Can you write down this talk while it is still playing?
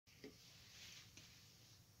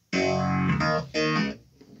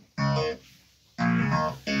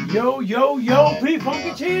Yo, yo, yo,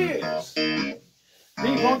 P-Funketeers!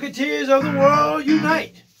 P-Funketeers of the world,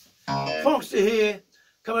 unite! Funkster here,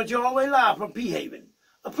 coming to you all the way live from P-Haven,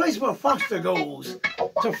 a place where Funkster goes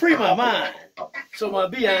to free my mind so my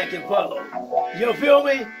behind can follow. You feel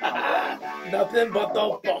me? Nothing but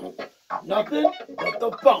the funk. Nothing but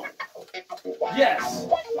the funk. Yes,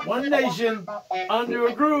 one nation under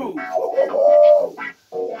a groove.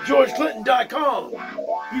 GeorgeClinton.com.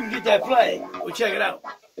 You can get that flag. Go check it out.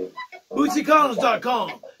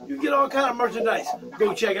 BootsyCollins.com. You can get all kind of merchandise.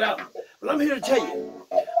 Go check it out. But I'm here to tell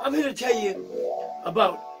you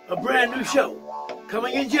about a brand new show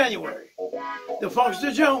coming in January. The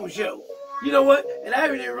Funkster Jones Show. You know what? And I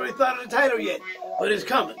haven't even really thought of the title yet, but it's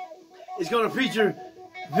coming. It's going to feature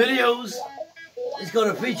videos. It's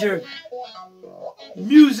going to feature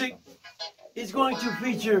music. It's going to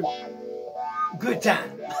feature good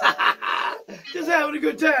time. Just having a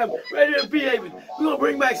good time right here in P-Haven. We're going to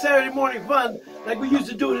bring back Saturday morning fun like we used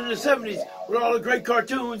to do it in the 70s with all the great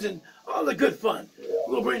cartoons and all the good fun.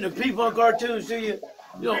 We're going to bring the P-Funk cartoons to you,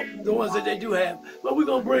 you know, the ones that they do have. But we're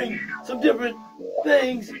going to bring some different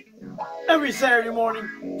things every Saturday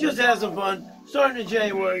morning just to have some fun, starting in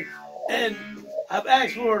January. And I've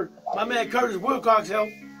asked for my man Curtis Wilcox's help.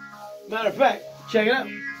 Matter of fact, check it out.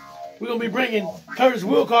 We're going to be bringing Curtis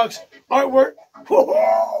Wilcox artwork.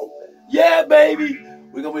 Woo-hoo! Yeah, baby.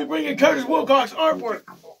 We're going to be bringing Curtis Wilcox artwork.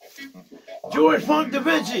 George Funk Da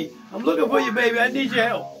Vinci. I'm looking for you, baby. I need your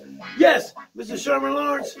help. Yes, Mr. Sherman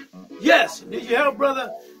Lawrence. Yes, need your help,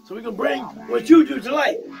 brother. So we can bring what you do to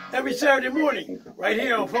light every Saturday morning right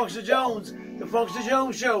here on Funkster Jones, the Funkster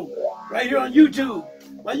Jones Show, right here on YouTube.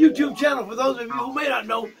 My YouTube channel, for those of you who may not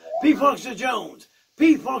know, PFunkster Jones.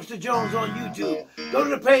 PFunkster Jones on YouTube. Go to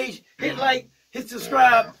the page, hit like, hit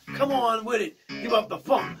subscribe. Come on with it. Give up the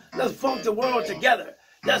funk. Let's funk the world together.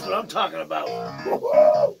 That's what I'm talking about.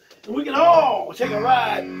 Woo-hoo! And we can all take a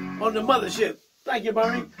ride on the mothership. Thank you,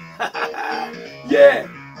 Bernie. Yeah,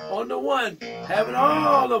 on the one. Having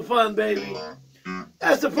all the fun, baby.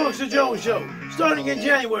 That's the Funkster Jones Show. Starting in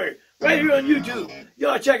January. Right here on YouTube.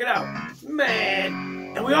 Y'all check it out.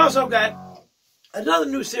 Man. And we also got another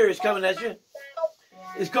new series coming at you.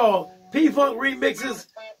 It's called P-Funk Remixes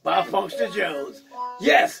by Funkster Jones.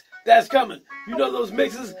 Yes, that's coming. You know those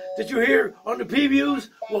mixes that you hear on the previews?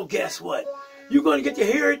 Well, guess what? You're going to get to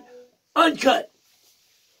hear it uncut.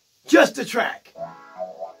 Just the track.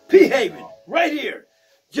 P-Haven, right here.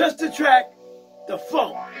 Just the track, the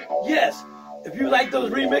funk. Yes, if you like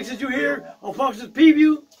those remixes you hear on Funkster's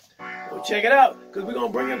preview, well, check it out, because we're going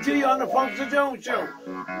to bring them to you on the Funkster Jones Show.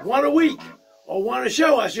 One a week, or one a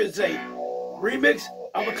show, I should say. Remix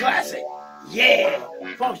of a classic. Yeah,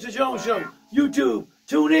 Funkster Jones Show, YouTube.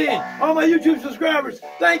 Tune in. All my YouTube subscribers,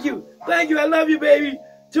 thank you. Thank you. I love you, baby.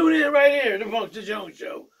 Tune in right here, the Funkster Jones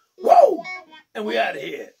Show. Whoa! And we out of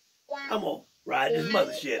here. I'm going to ride this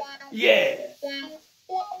mothership. Yeah.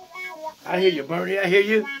 I hear you, Bernie. I hear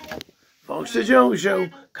you. Funkster Jones Show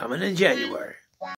coming in January.